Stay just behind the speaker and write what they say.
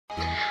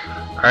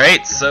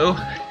Alright, so,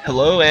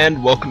 hello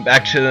and welcome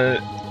back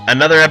to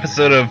another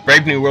episode of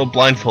Brave New World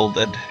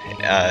Blindfolded.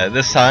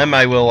 This time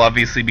I will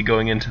obviously be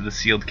going into the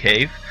sealed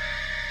cave,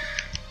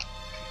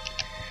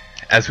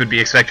 as would be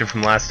expected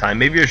from last time.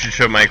 Maybe I should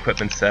show my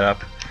equipment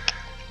setup.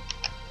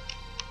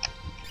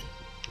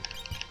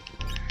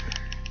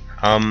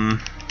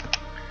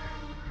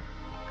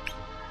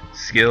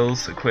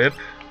 Skills, equip.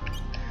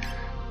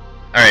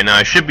 Alright, now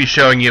I should be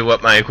showing you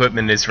what my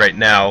equipment is right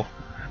now.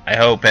 I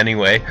hope,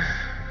 anyway.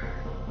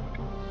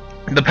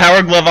 The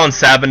power glove on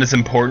Sabin is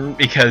important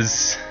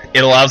because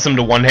it allows them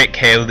to one-hit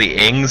KO the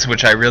Ings,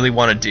 which I really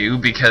want to do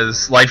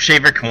because Life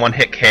Shaver can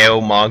one-hit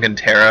KO Mog and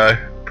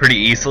Terra pretty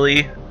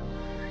easily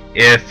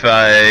if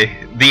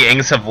the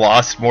Ings have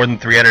lost more than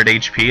 300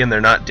 HP and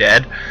they're not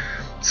dead.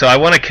 So I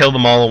want to kill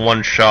them all in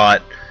one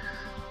shot.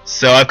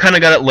 So I've kind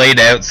of got it laid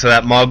out so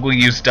that Mog will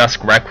use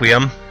Dusk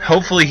Requiem.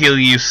 Hopefully he'll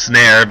use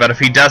Snare, but if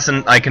he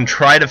doesn't, I can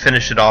try to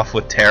finish it off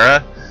with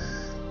Terra.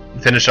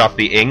 Finish off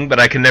the Ing,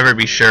 but I can never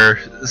be sure.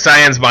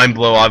 Cyan's Mind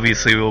Blow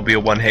obviously will be a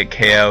one-hit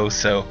KO,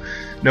 so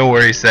no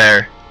worries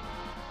there.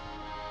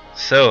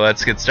 So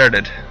let's get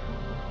started.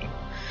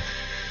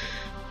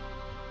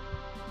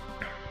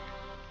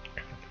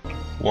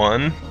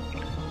 One,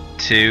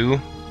 two,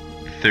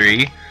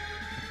 three.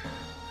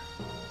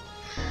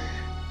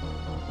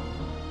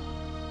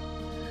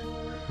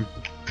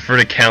 Prefer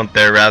to count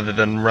there rather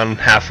than run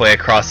halfway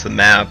across the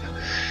map.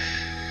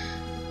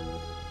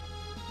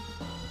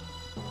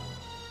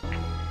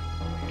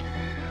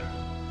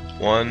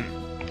 One,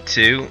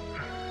 two.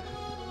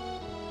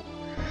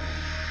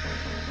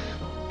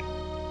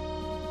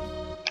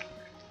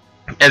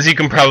 As you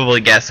can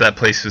probably guess, that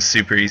place was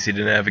super easy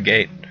to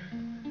navigate.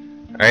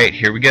 Alright,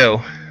 here we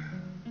go.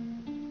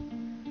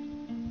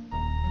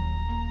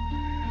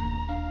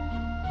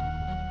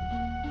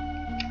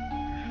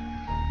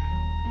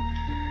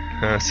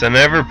 So I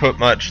never put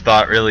much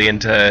thought really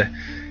into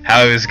how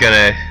I was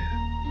gonna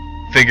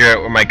figure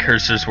out where my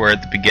cursors were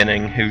at the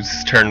beginning,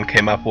 whose turn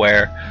came up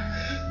where.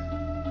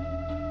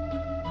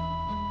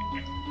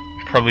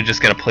 Probably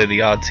just gonna play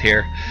the odds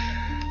here.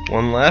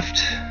 One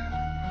left,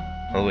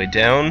 all the way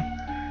down.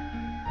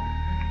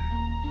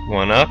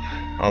 One up,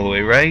 all the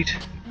way right.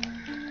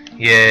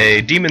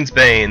 Yay, Demon's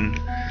Bane.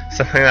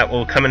 Something that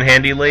will come in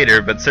handy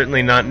later, but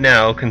certainly not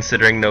now,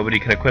 considering nobody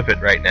can equip it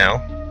right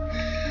now.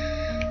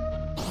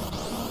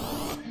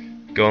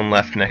 Going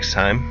left next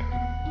time.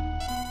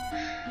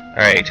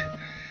 Alright,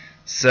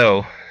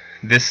 so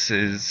this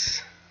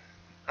is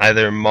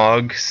either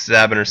Mog,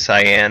 Sabin, or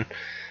Cyan.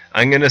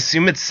 I'm gonna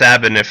assume it's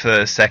Sabin if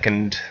the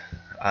second,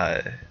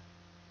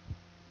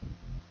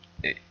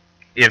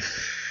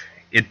 if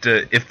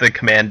the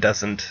command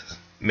doesn't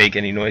make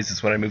any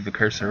noises when I move the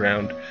cursor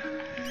around.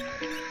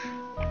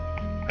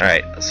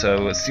 Alright,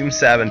 so assume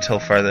Sabin until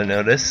farther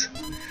notice.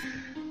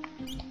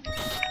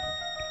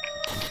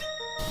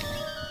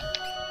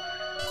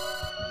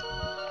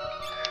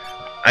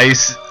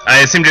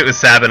 I assumed it was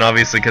Sabin,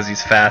 obviously, because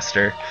he's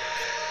faster.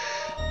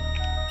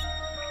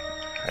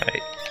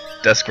 Alright,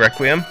 Dusk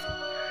Requiem.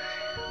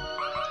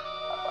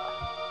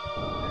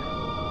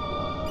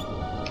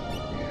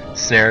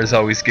 Snare is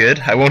always good.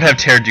 I won't have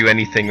Terra do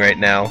anything right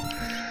now.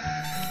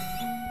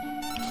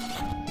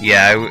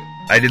 Yeah,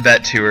 I did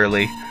that too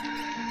early.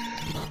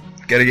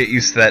 Gotta get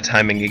used to that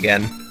timing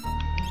again.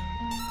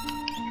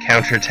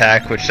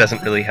 Counterattack, which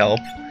doesn't really help.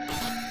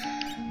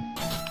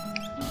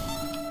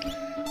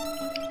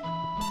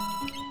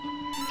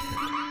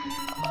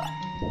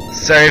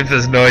 Sorry if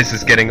this noise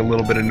is getting a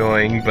little bit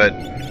annoying, but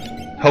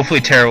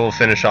hopefully Terra will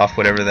finish off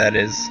whatever that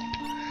is.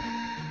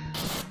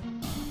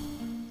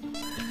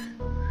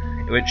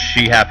 Which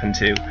she happened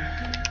to.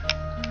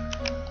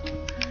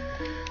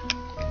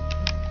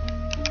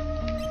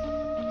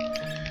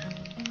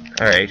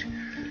 Alright,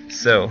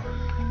 so,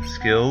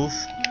 skills.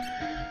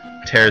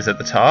 Terra's at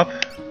the top.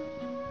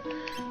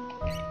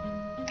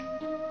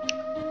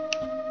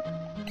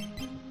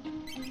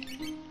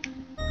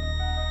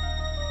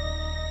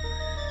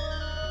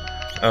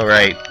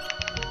 Alright.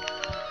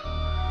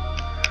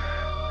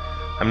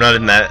 I'm not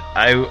in that.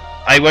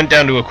 I went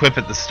down to equip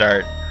at the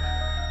start.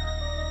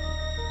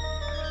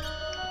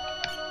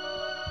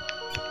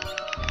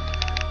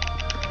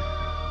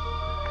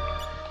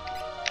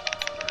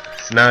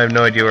 So now I have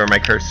no idea where my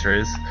cursor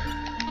is.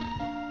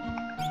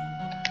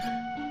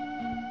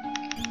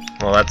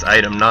 Well, that's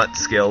item, not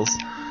skills.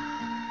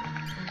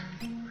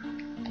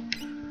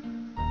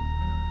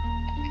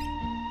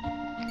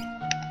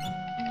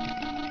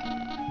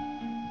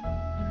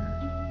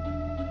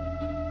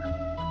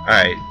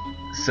 Alright,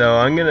 so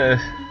I'm gonna...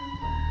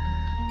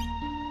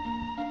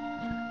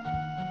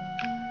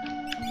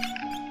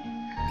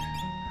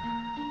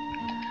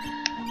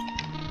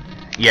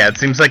 Yeah, it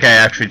seems like I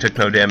actually took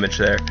no damage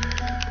there.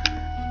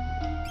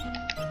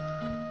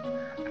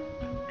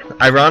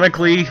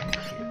 Ironically,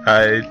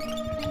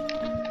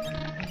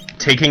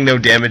 taking no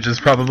damage is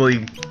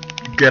probably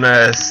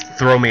gonna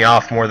throw me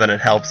off more than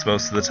it helps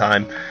most of the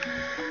time.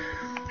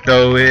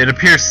 Though it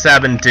appears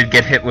Sabin did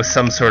get hit with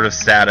some sort of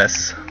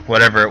status,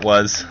 whatever it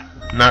was.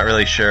 Not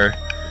really sure.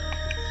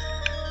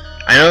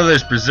 I know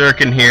there's berserk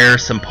in here,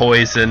 some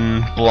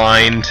poison,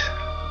 blind.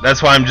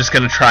 That's why I'm just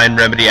going to try and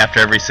remedy after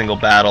every single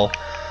battle.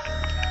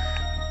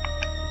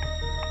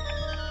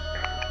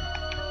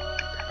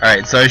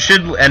 Alright, so I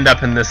should end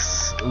up in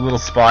this little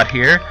spot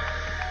here.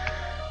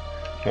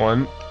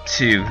 1,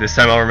 2. This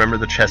time I'll remember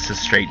the chest is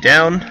straight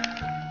down.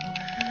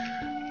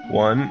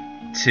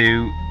 1,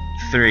 2,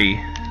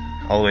 3.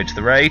 All the way to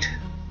the right.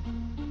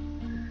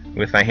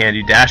 With my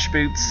handy dash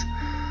boots.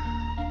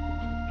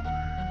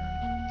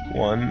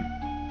 1,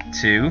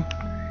 2.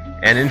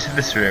 And into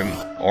this room.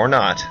 Or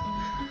not.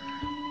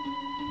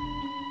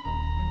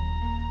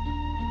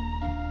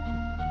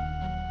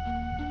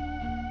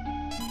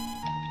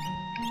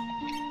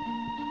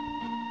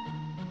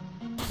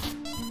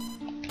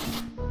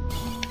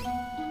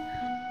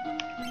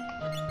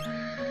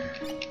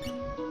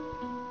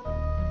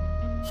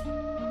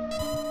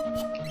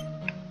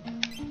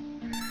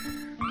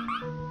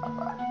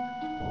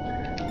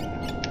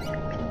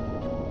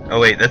 Oh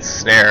wait, that's a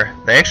snare.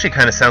 They actually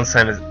kind of sound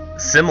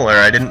similar.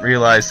 I didn't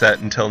realize that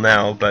until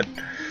now, but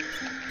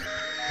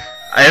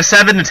I have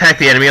 7 attack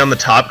the enemy on the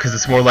top because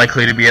it's more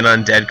likely to be an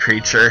undead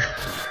creature.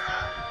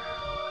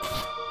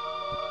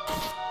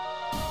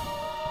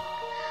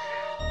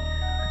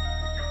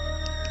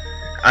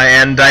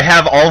 And I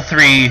have all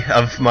 3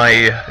 of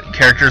my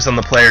characters on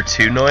the player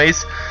 2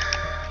 noise.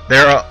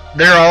 They're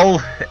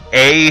all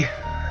A,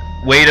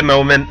 wait a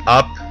moment,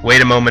 up,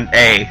 wait a moment,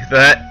 A.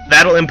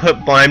 That'll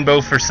input blind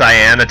bow for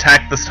Cyan,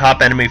 attack this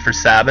top enemy for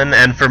Sabin,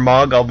 and for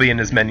Mog I'll be in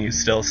his menu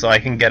still, so I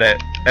can get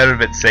it out of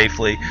it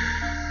safely.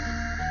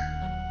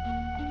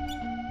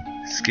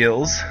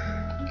 Skills.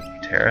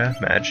 Terra,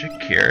 Magic,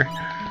 Cure.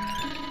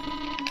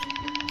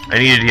 I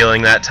needed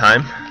healing that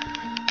time.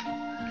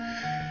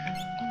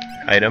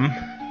 Item.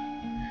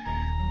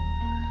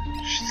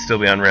 Should still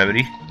be on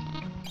remedy.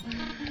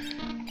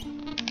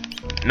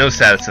 No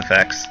status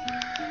effects.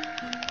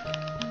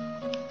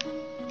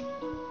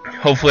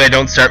 Hopefully I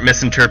don't start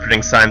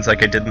misinterpreting signs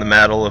like I did in the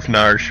Battle of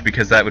Narj,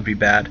 because that would be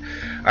bad.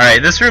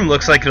 Alright, this room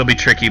looks like it'll be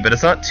tricky, but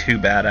it's not too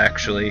bad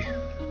actually.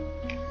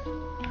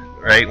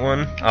 Right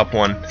 1, up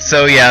 1.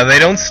 So yeah, they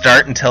don't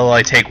start until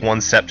I take 1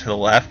 step to the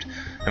left.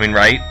 I mean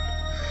right.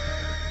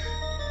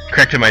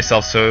 Corrected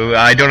myself so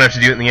I don't have to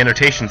do it in the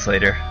annotations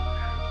later.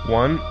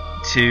 1,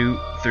 2,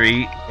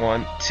 3,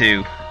 1,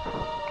 2.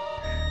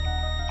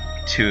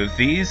 2 of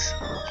these.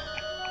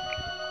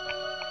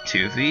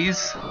 2 of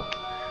these.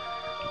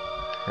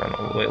 Run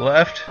all the way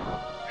left.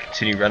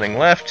 Continue running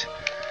left.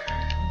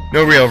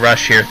 No real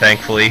rush here,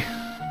 thankfully.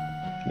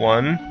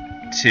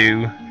 1,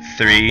 2,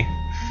 3,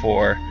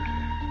 4.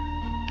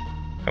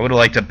 I would have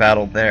liked to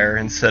battle there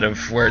instead of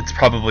where it's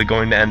probably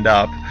going to end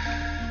up.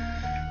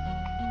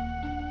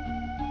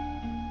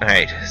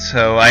 Alright,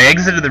 so I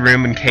exited the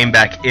room and came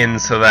back in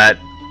so that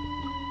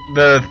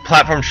the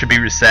platform should be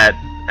reset.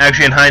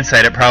 Actually, in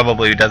hindsight, it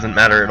probably doesn't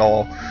matter at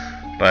all.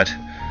 But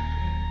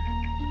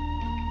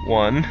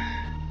 1.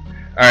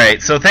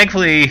 Alright, so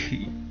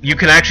thankfully you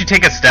can actually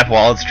take a step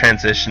while it's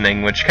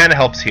transitioning, which kind of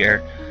helps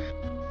here.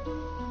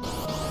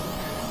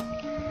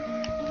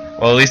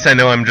 Well, at least I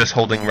know I'm just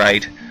holding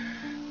right.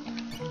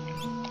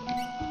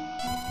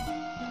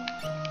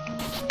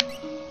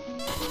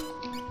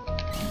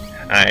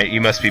 Alright, you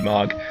must be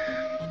Mog.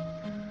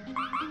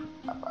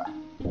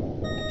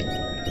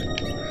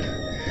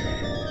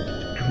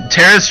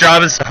 Terra's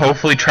job is to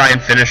hopefully try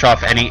and finish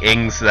off any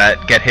Ings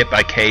that get hit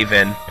by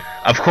Cave-In.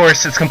 Of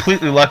course, it's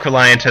completely luck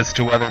reliant as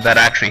to whether that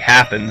actually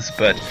happens,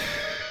 but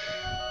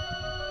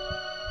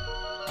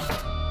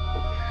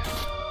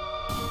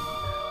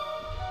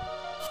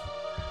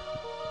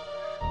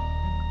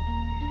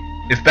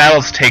if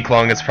battles take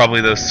long, it's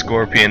probably those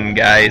Scorpion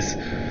guys.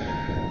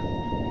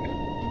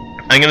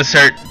 I'm gonna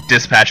start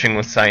dispatching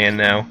with Cyan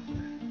now.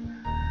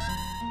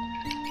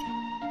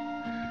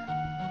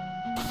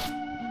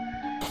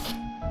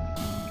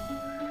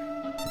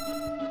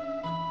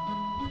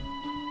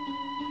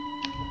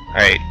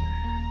 Alright.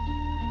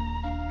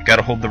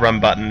 Gotta hold the run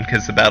button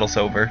because the battle's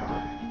over.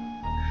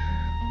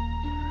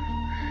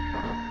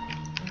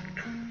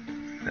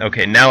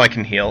 Okay, now I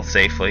can heal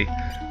safely.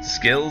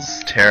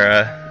 Skills,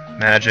 Terra,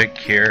 Magic,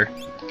 Cure.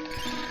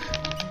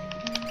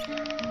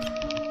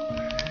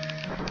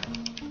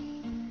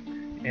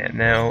 And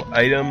now,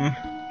 item.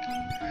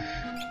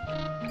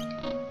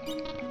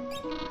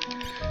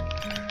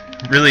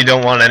 Really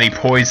don't want any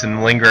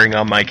poison lingering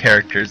on my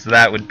characters.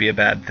 That would be a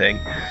bad thing.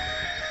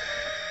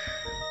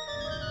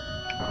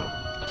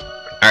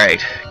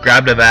 Alright,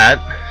 grab to that.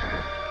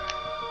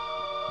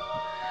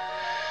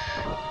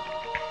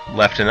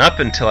 Left and up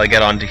until I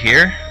get onto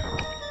here.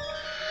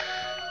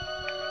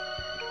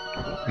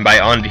 And by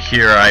onto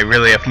here, I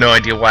really have no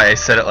idea why I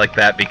said it like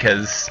that,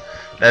 because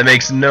that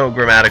makes no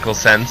grammatical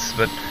sense,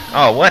 but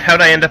oh, what?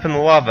 How'd I end up in the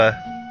lava?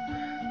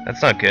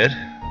 That's not good.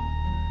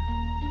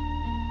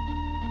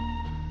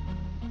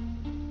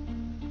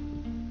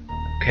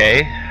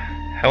 Okay,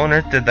 how on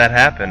earth did that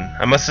happen?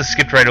 I must have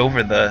skipped right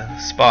over the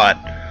spot.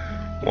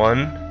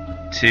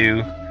 1,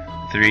 2,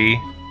 3,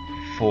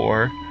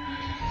 4,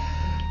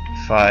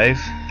 5.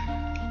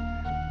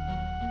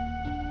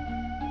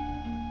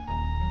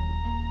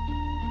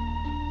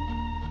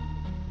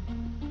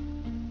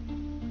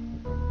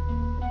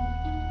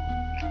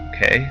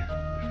 Okay.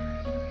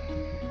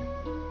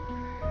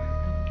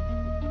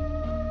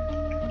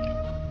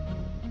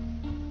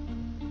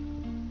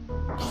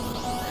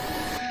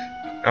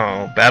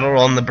 Oh, battle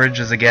on the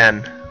bridges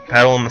again.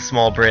 Battle on the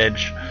small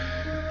bridge.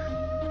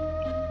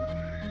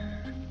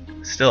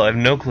 Still, I have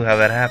no clue how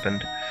that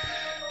happened.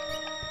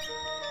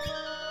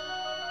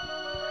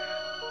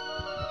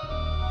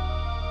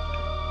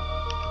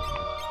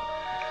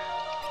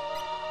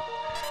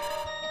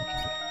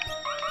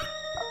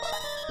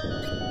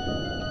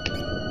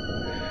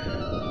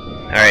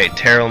 Alright,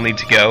 Terra will need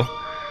to go.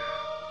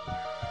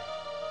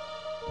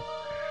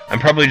 I'm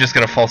probably just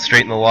gonna fall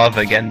straight in the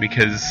lava again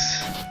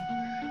because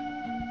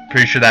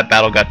pretty sure that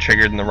battle got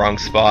triggered in the wrong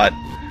spot.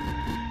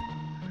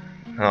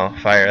 Oh,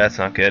 fire, that's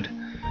not good.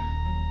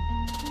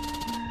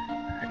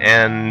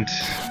 And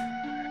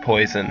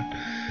poison.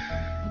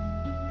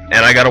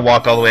 And I gotta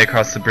walk all the way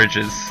across the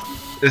bridges.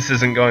 This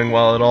isn't going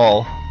well at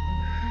all.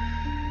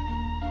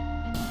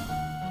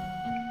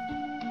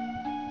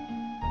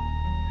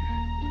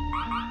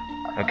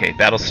 Okay,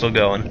 battle's still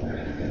going.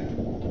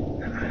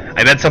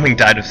 I bet something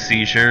died of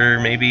seizure,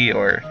 maybe,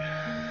 or...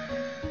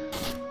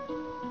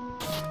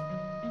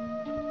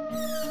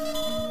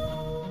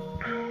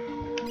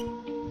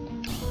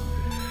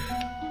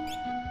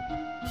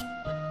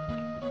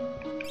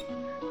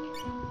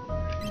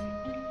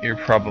 You're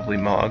probably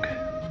Mog.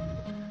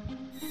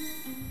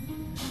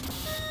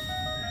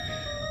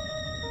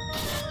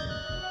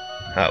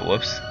 Ah,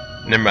 whoops.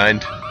 Never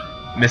mind.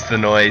 Missed the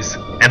noise.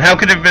 And how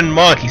could it have been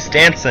Mog? He's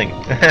dancing!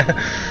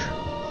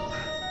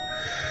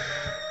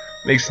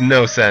 Makes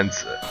no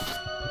sense.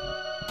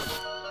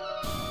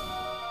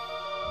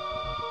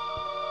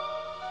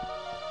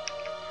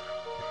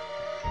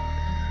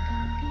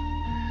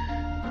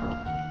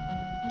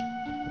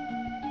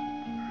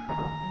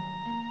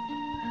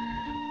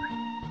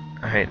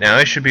 Alright, now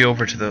I should be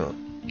over to the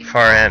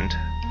far end.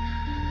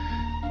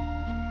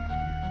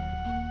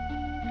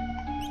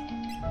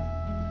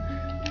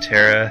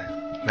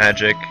 Terra,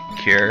 magic,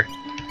 cure.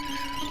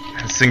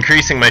 It's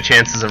increasing my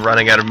chances of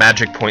running out of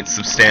magic points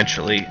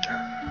substantially.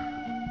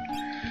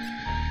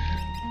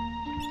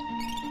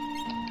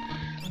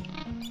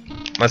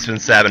 Must have been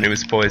Sabin who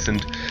was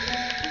poisoned.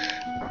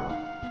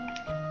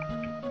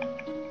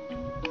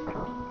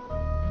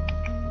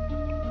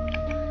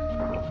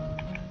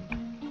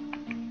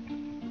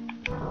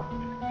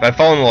 If I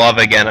fall in the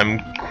lava again,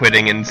 I'm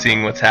quitting and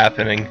seeing what's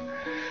happening.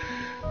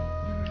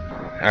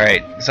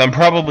 Alright, so I'm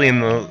probably in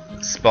the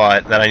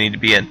spot that I need to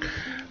be in.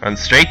 Run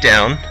straight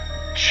down,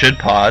 should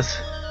pause,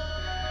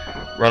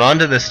 run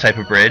onto this type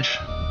of bridge,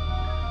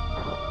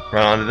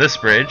 run onto this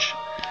bridge,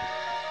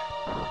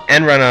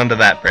 and run onto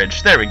that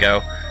bridge. There we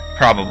go.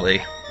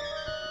 Probably.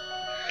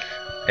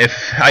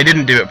 If I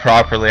didn't do it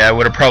properly, I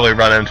would have probably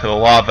run into the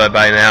lava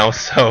by now,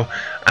 so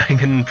I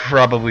can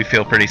probably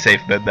feel pretty safe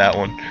about that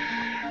one.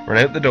 Run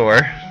out the door.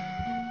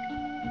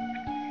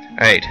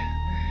 Alright.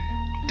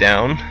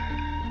 Down.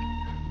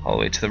 All the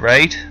way to the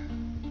right.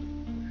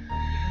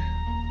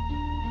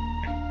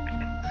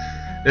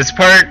 This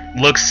part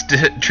looks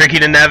tricky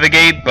to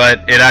navigate,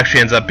 but it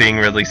actually ends up being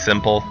really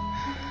simple.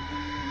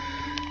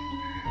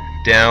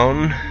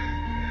 Down.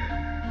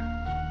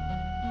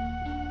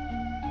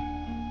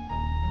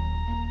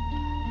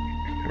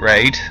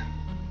 Right.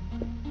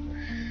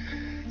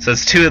 So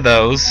it's 2 of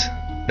those.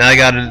 Now I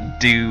gotta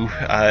do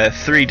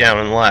 3 down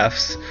and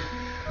lefts.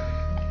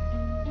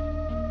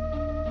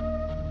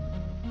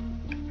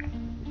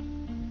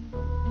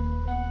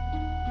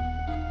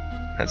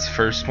 That's the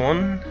first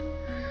one.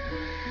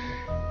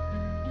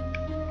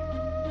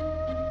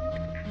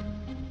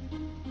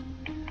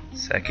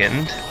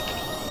 Second.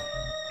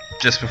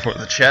 Just before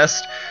the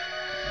chest.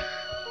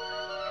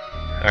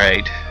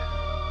 Alright.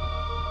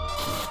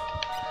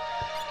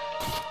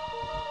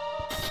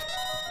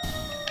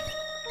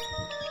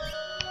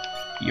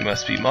 You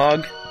must be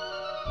Mog.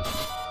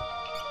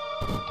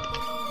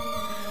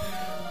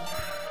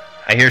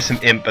 I hear some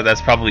imp, but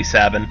that's probably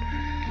Sabin.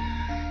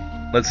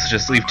 Let's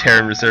just leave Terra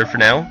in reserve for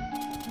now.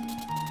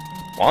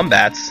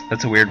 Wombats?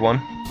 That's a weird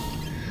one.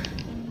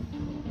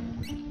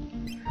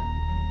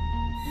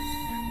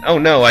 Oh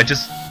no, I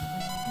just...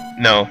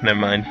 No, never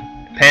mind.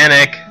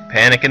 Panic!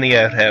 Panic in the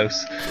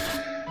outhouse.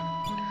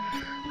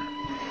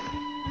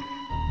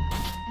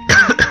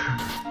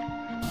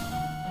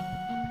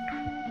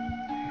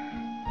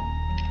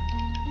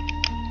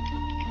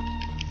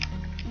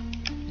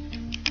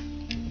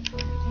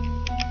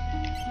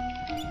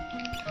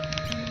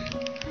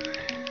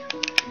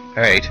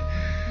 Alright.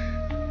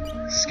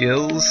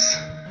 Skills.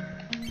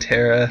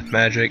 Terra,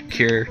 magic,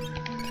 cure.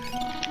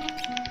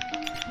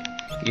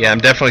 Yeah, I'm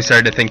definitely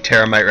starting to think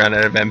Terra might run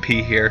out of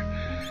MP here.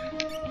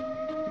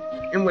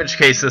 In which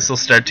case this will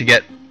start to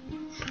get...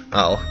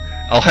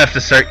 I'll have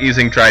to start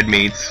using dried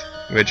meats,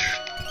 which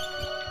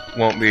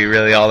won't be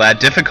really all that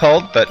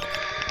difficult, but...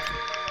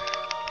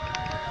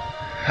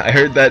 I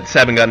heard that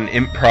Sabin got an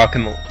imp proc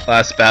in the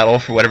last battle,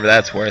 for whatever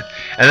that's worth.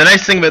 And the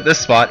nice thing about this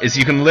spot is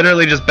you can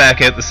literally just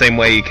back out the same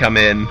way you come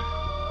in.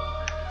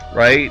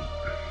 Right?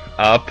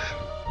 Up.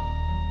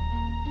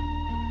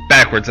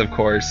 Backwards, of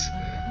course.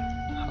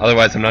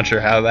 Otherwise, I'm not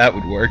sure how that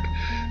would work.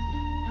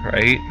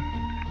 Right?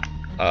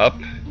 Up.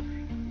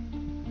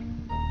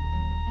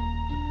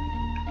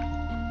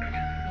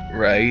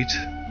 Right.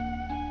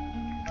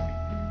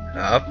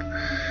 Up.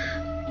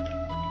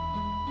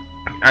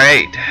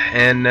 Alright,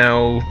 and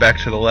now back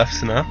to the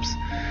lefts and ups.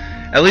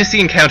 At least the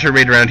encounter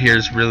rate around here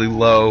is really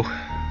low.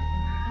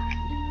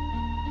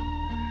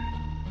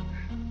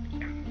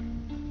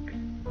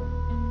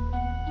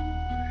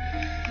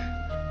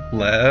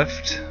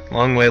 Left.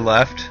 Long way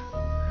left.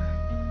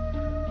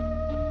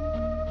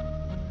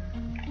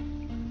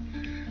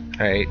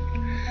 Alright.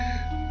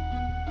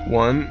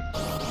 1.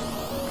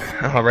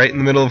 Oh, right in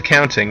the middle of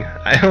counting.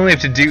 I only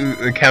have to do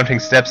the counting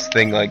steps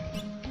thing like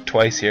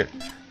twice here.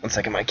 1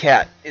 second, my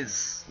cat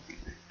is...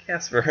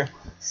 Casper,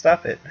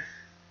 stop it.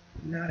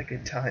 Not a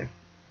good time.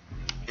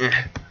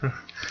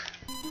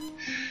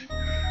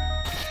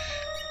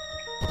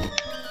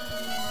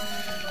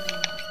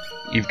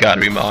 You've got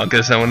to be Mog,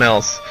 there's no one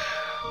else.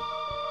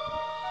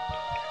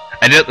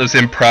 I doubt those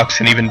improcs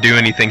can even do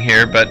anything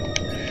here, but...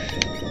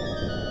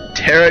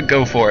 Terra,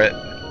 go for it.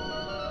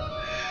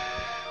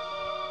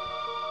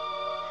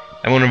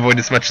 I want to avoid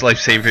as much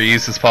lifesaver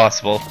use as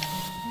possible.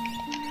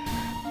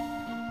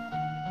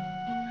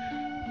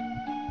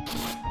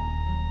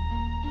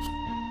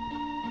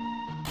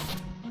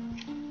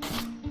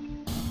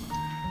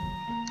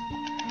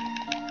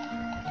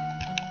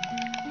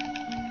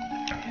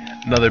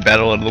 Another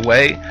battle out of the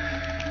way.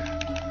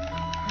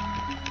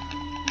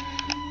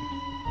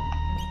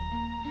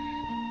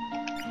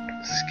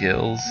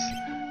 Skills,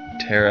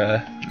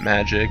 Terra,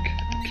 Magic,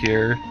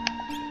 Cure.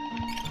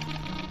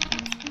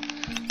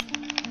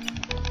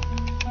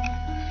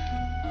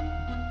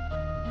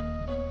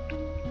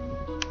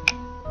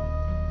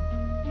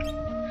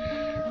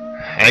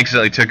 I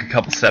accidentally took a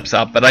couple steps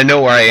up, but I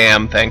know where I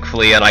am,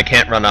 thankfully, and I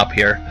can't run up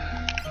here.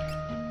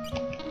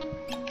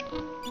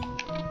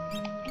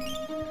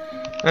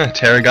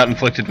 Terra got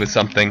inflicted with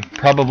something,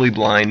 probably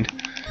blind.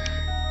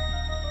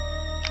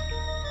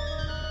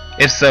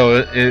 If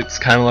so, it's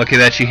kind of lucky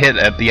that she hit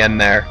at the end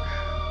there.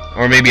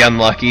 Or maybe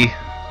unlucky.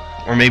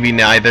 Or maybe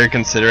neither,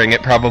 considering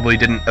it probably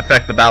didn't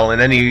affect the battle in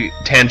any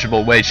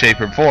tangible way, shape,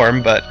 or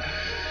form, but...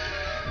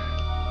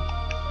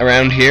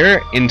 Around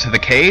here, into the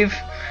cave.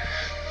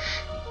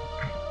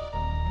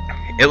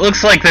 It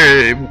looks like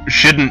there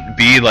shouldn't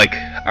be, like,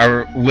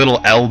 a little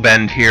L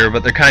bend here,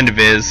 but there kind of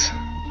is.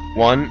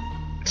 1,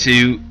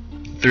 2,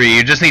 3.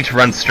 You just need to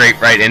run straight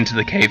right into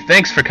the cave.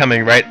 Thanks for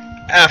coming right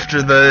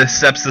after the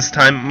steps this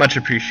time. Much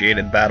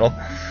appreciated, battle.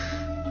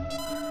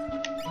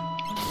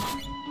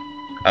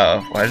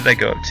 Uh-oh, why did I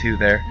go up 2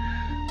 there?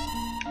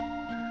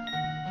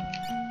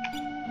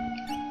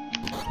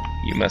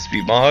 You must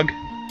be Mog.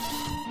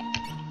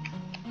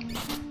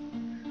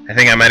 I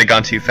think I might have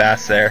gone too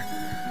fast there.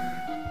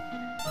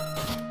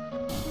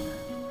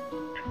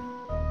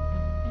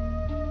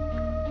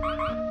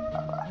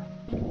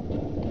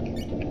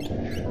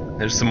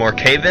 There's some more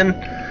cave-in.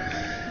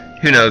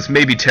 Who knows,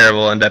 maybe Terra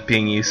will end up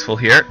being useful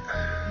here.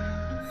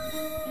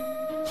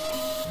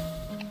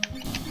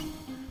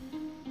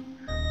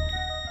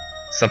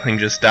 Something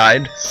just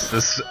died.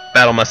 This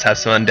battle must have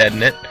some undead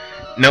in it.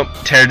 Nope,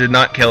 Terra did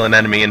not kill an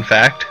enemy, in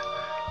fact.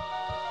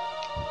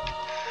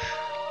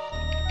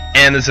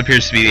 And this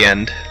appears to be the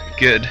end.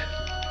 Good.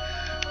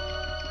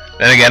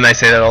 Then again, I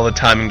say that all the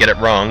time and get it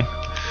wrong.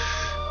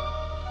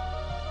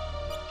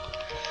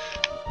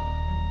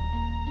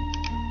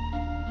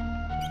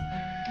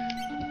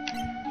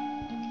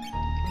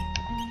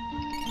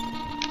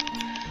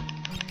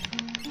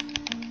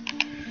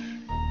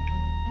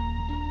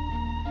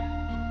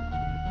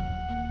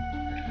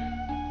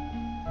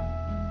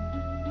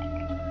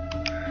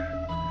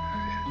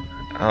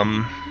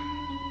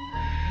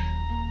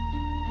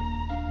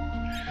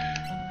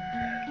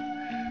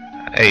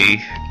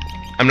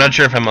 I'm not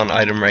sure if I'm on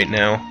item right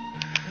now.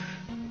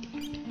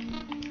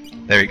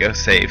 There we go,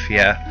 save,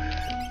 yeah.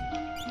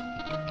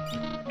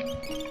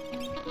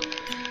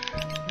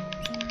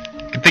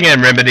 Good thing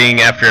I'm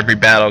remedying after every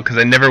battle, because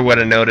I never would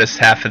have noticed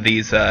half of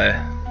these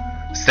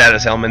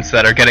status elements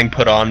that are getting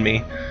put on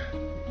me.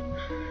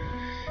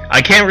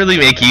 I can't really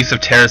make use of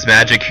Terra's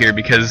magic here,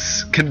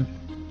 because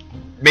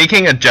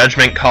making a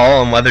judgment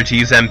call on whether to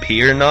use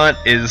MP or not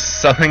is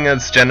something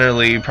that's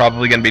generally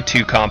probably going to be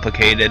too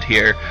complicated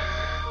here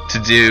to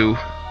do.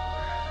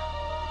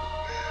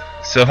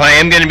 So if I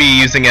am going to be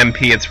using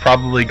MP, it's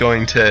probably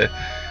going to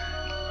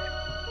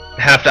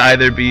have to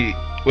either be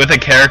with a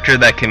character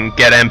that can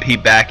get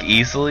MP back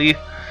easily,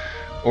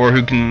 or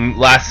who can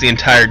last the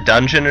entire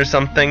dungeon or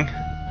something.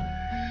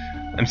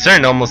 I'm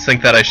starting to almost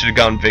think that I should have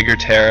gone Vigor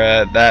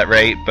Terra at that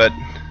rate, but...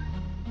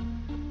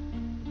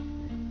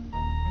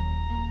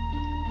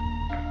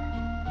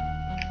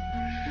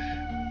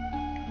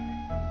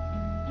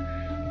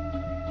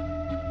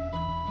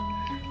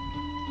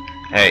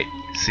 Hey,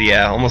 so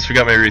yeah, almost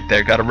forgot my route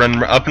there. Gotta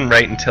run up and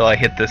right until I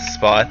hit this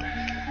spot,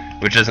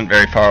 which isn't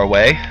very far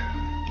away.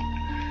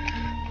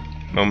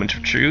 Moment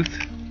of truth.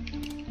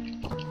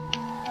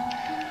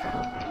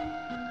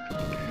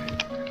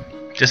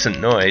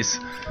 Distant noise.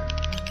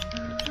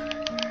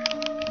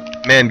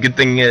 Man, good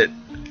thing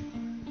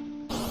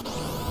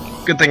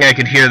I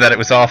could hear that it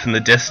was off in the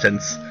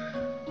distance.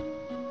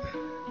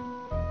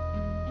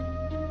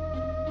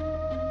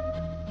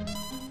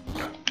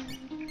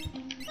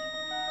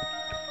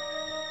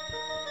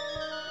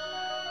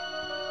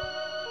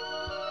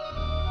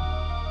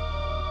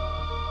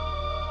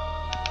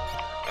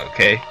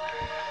 Okay.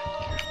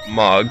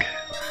 Mog.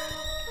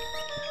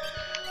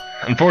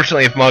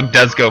 Unfortunately, if Mog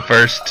does go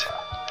first,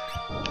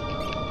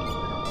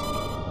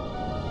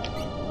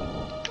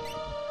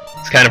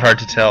 it's kind of hard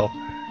to tell.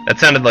 That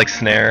sounded like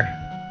snare.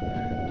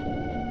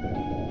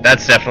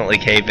 That's definitely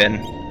cave-in.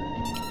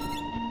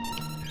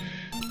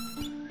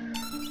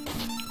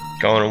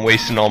 Going and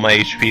wasting all my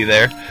HP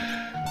there.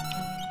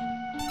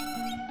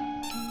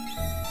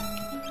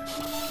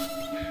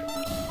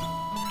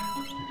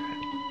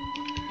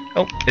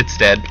 Oh, it's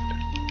dead.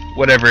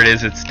 Whatever it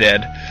is, it's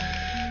dead.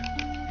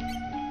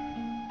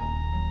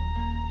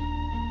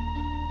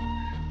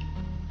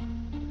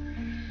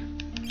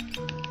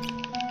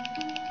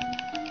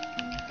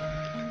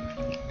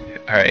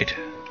 Alright.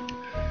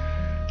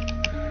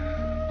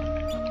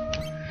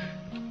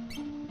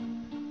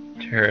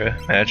 Cure,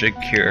 magic,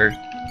 cure.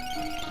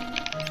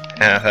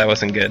 Ah, that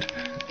wasn't good.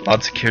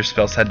 Lots of cure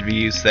spells had to be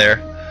used there.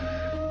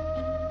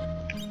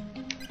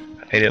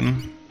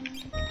 Item.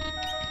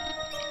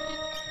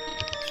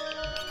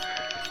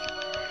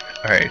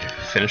 Alright,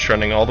 finish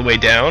running all the way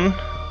down.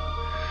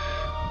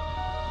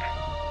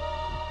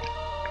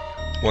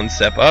 One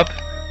step up,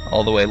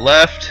 all the way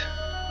left.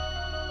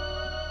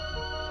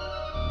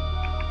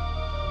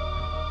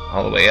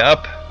 All the way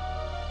up.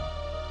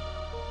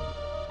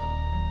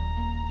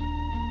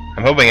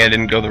 I'm hoping I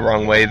didn't go the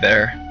wrong way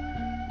there.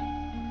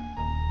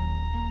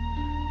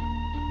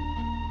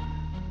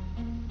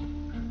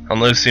 I'll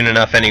know soon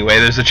enough anyway.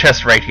 There's a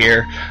chest right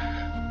here.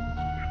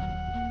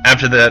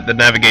 After the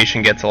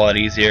navigation gets a lot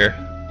easier.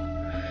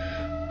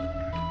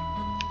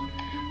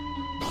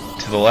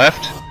 To the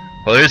left?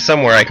 Well, there's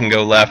somewhere I can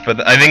go left,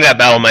 but I think that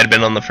battle might have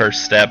been on the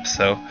first step,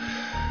 so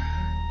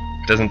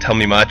it doesn't tell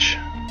me much.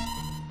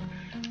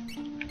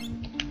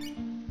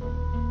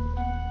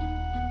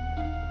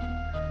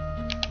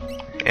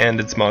 And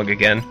it's Mog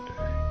again.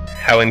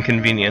 How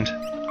inconvenient.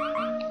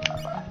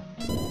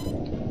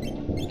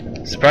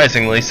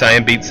 Surprisingly,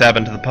 Cyan beat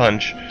Sabin to the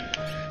punch.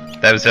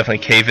 That was definitely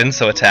cave-in,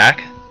 so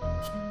attack.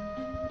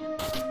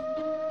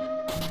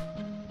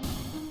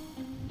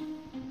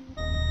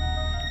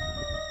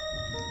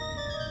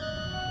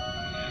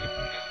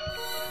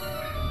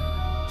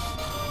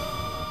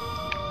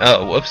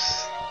 Oh,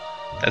 whoops.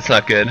 That's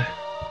not good.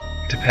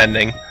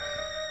 Depending.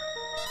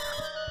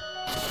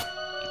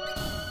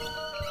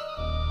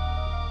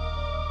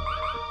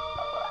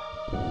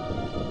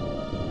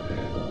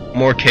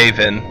 More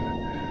cave-in.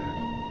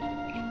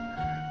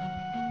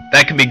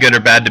 That can be good or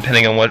bad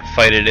depending on what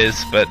fight it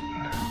is, but...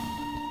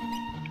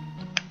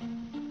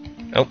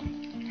 Oh,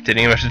 didn't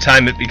even have to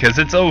time it because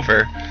it's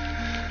over.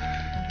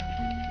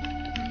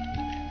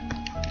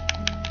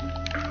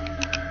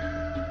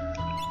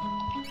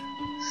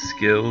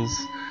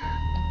 Skills.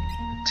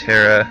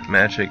 Terra,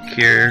 magic,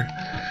 cure.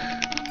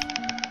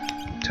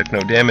 Took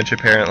no damage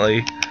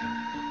apparently.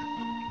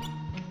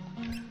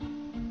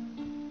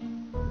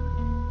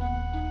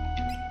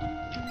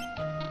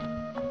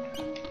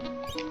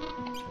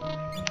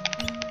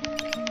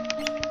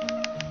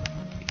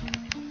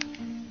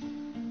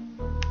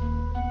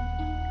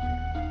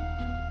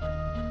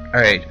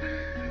 Alright,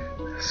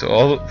 so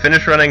I'll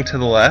finish running to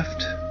the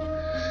left.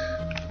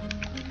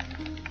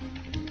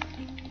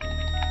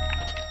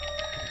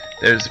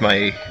 There's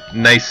my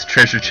nice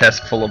treasure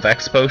chest full of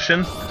X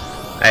potion.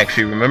 I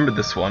actually remembered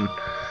this one.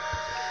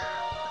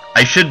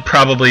 I should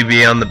probably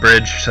be on the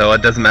bridge, so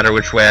it doesn't matter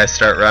which way I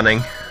start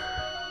running.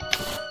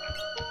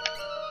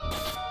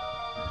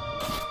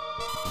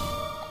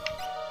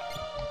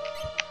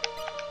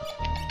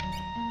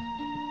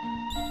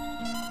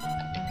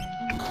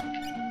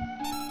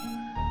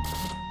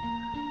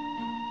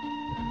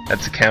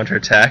 That's a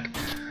counterattack.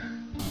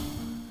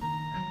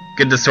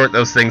 Good to sort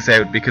those things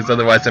out, because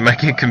otherwise I might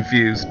get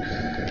confused.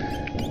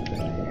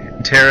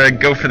 Terra,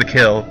 go for the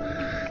kill.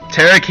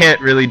 Terra can't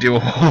really do a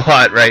whole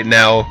lot right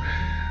now.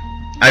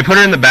 I put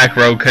her in the back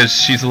row because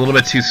she's a little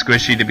bit too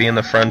squishy to be in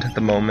the front at the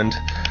moment.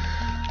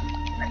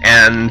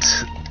 And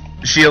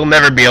she'll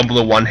never be able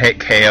to one-hit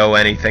KO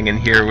anything in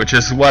here, which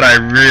is what I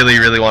really,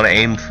 really want to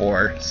aim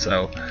for,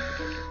 so...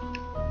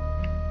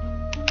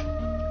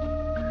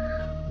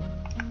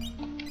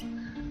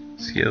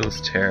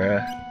 Skills,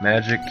 Terra,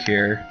 magic,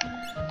 cure.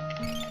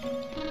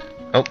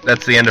 Oh,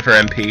 that's the end of her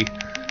MP.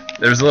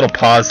 There was a little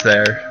pause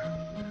there.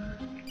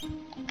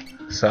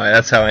 So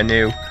that's how I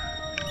knew.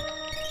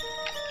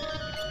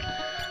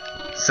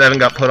 7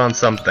 got put on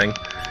something.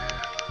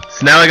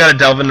 So now I gotta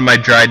delve into my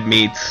dried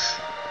meats.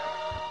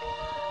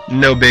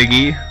 No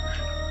biggie.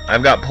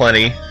 I've got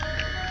plenty.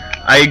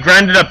 I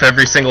grinded up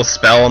every single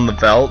spell on the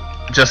belt,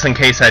 just in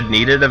case I'd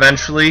need it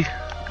eventually.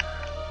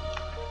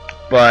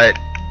 But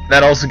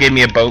that also gave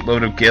me a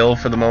boatload of gil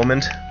for the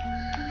moment.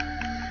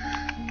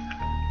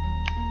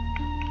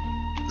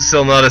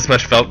 Still not as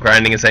much felt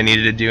grinding as I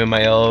needed to do in my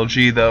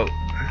LLG, though.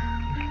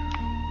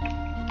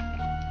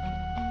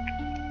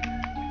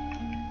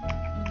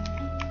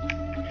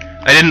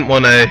 I didn't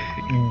want to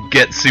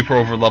get super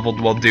over-leveled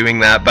while doing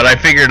that, but I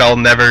figured I'll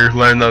never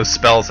learn those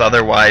spells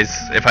otherwise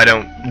if I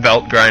don't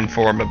belt grind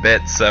for them a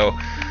bit, so...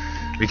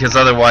 Because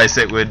otherwise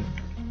it would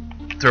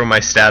throw my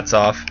stats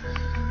off.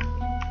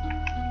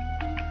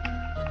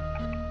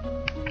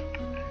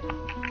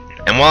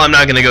 And while I'm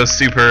not going to go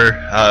super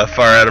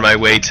far out of my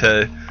way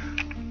to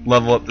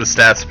level up the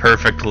stats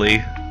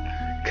perfectly,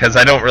 because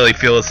I don't really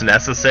feel it's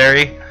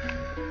necessary,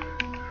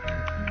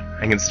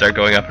 I can start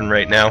going up and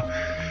right now.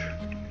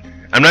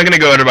 I'm not going to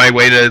go out of my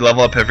way to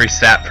level up every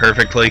stat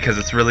perfectly, because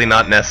it's really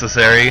not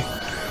necessary.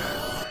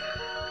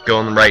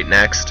 Going right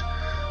next.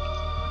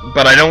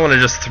 But I don't want to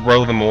just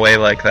throw them away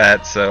like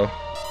that, so...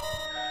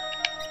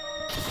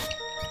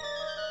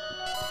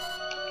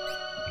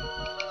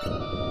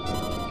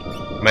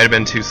 Might have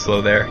been too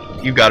slow there.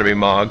 You gotta be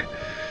Mog.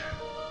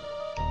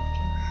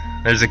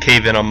 There's a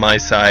cave-in on my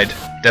side.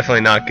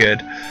 Definitely not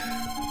good.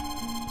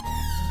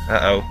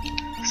 Uh-oh.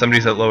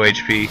 Somebody's at low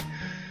HP.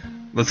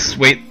 Let's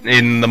wait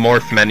in the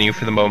morph menu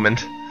for the moment.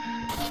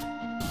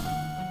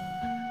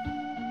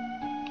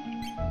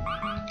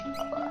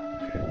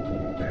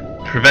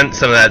 Prevent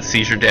some of that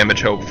seizure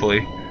damage,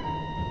 hopefully.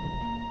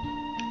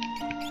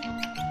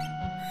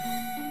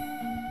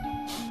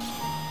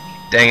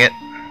 Dang it.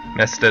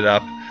 Messed it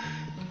up.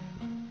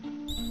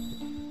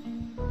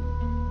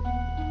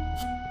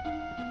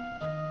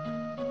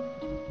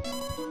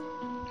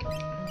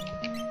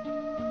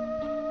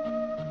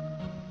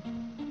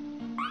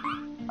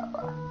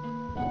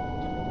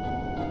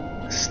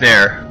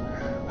 Snare.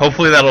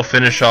 Hopefully that'll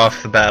finish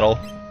off the battle.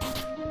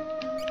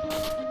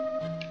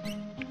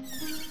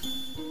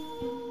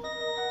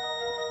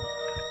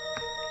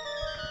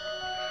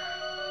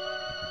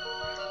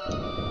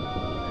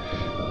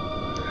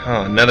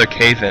 Oh, another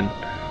cave-in.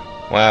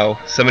 Wow,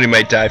 somebody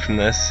might die from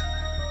this.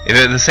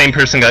 If the same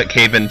person got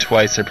cave-in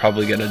twice, they're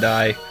probably gonna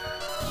die.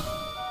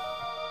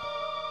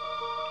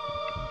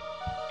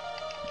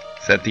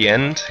 Is that the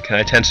end? Can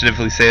I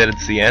tentatively say that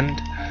it's the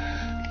end?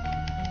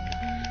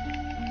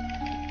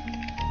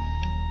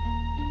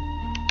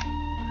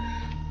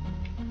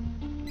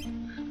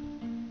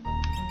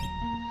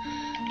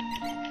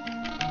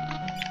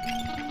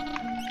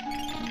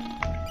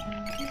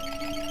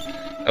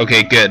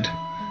 Okay, good.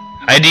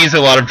 I had to use a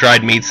lot of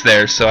dried meats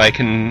there, so I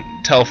can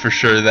tell for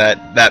sure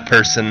that that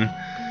person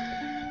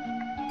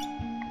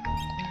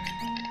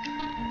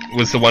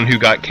was the one who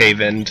got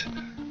cave-in'd.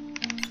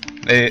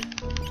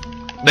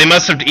 They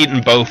must have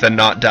eaten both and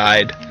not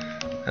died.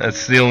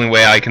 That's the only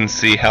way I can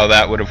see how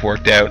that would have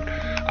worked out.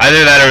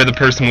 Either that or the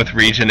person with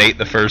Regen ate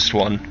the first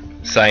one.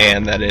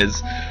 Cyan, that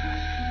is.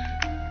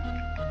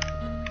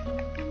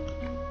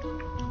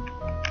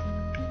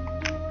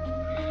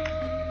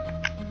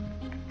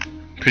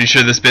 Pretty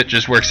sure this bit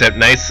just works out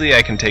nicely.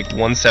 I can take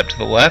one step to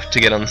the left to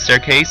get on the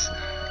staircase.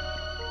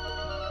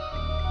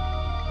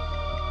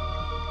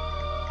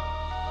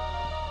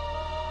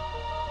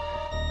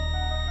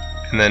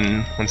 And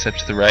then one step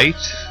to the right.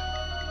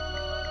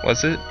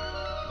 Was it?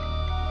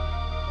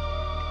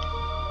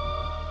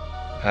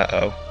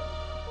 Uh-oh.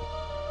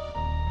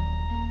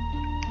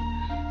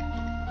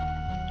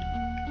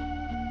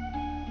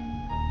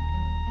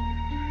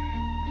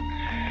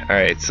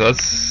 Alright, so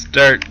let's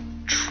start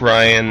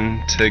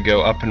trying to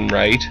go up and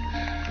right.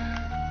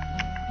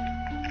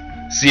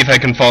 See if I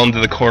can fall into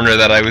the corner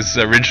that I was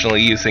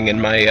originally using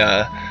in my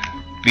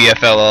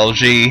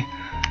BFLLG.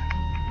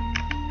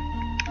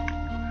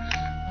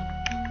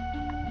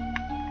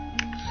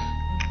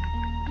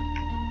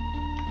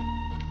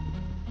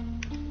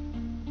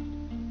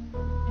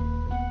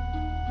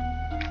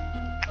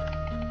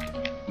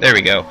 There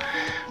we go.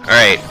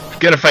 Alright,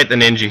 gonna fight the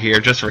ninja here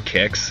just for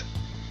kicks.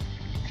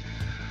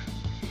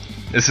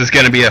 This is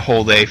gonna be a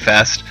whole day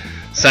fest.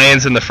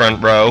 Cyan's in the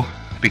front row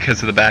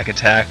because of the back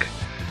attack.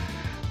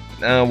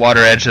 Water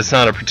Edge, that's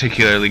not a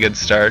particularly good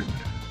start.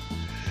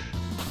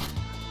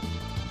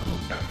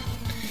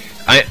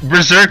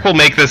 Berserk will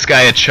make this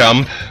guy a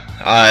chump.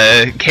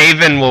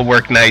 Cave-In will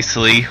work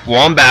nicely.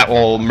 Wombat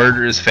will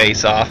murder his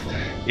face off.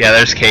 Yeah,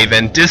 there's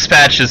Cave-In.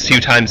 Dispatch is 2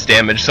 times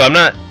damage, so I'm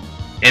not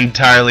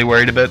entirely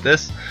worried about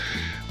this.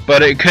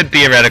 But it could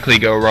theoretically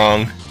go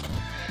wrong.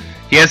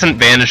 He hasn't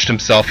banished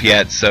himself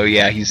yet, so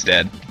yeah, he's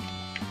dead.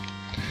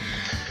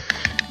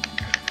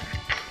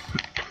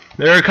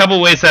 There are a couple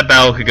ways that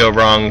battle could go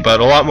wrong, but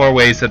a lot more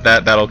ways that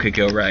that battle could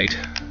go right.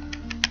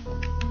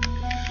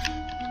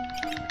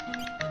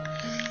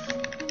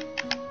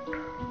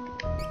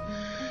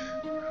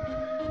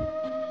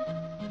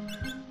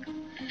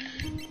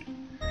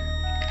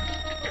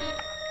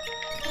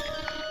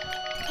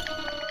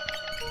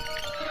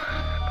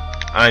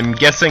 I'm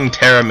guessing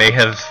Terra may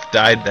have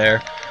died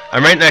there.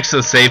 I'm right next to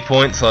the save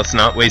point, so let's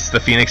not waste the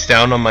Phoenix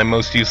down on my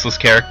most useless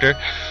character.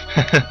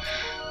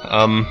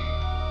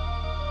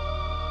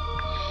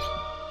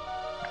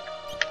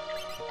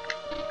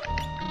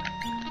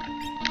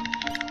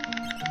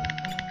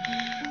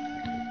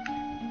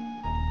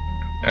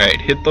 Alright,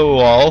 hit the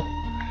wall.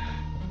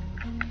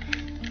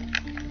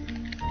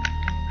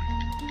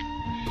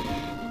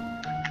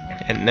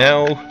 And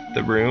now,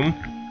 the room.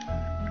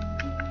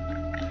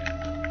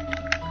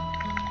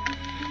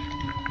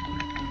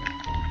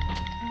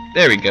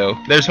 There we go.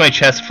 There's my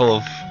chest full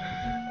of...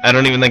 I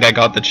don't even think I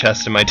got the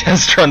chest in my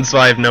test run, so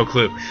I have no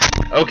clue.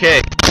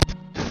 Okay.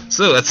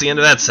 So, that's the end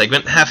of that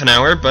segment. Half an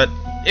hour, but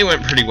it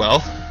went pretty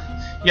well.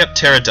 Yep,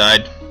 Terra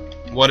died.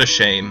 What a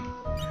shame.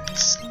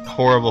 It's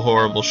horrible,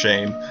 horrible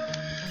shame.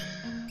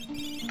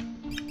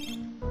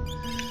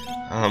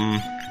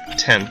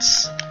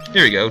 Tents.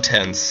 Here we go,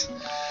 tents.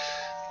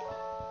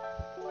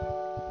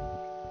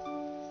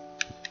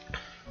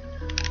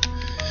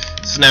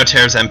 So now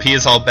Terra's MP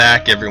is all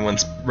back,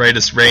 everyone's right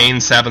as rain,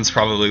 Sabin's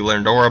probably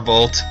learned Aura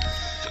Bolt.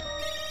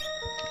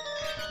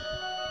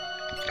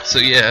 So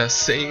yeah,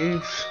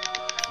 save.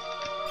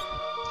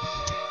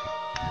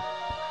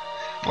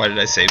 Why did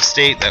I save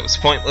state? That was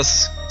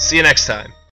pointless. See you next time.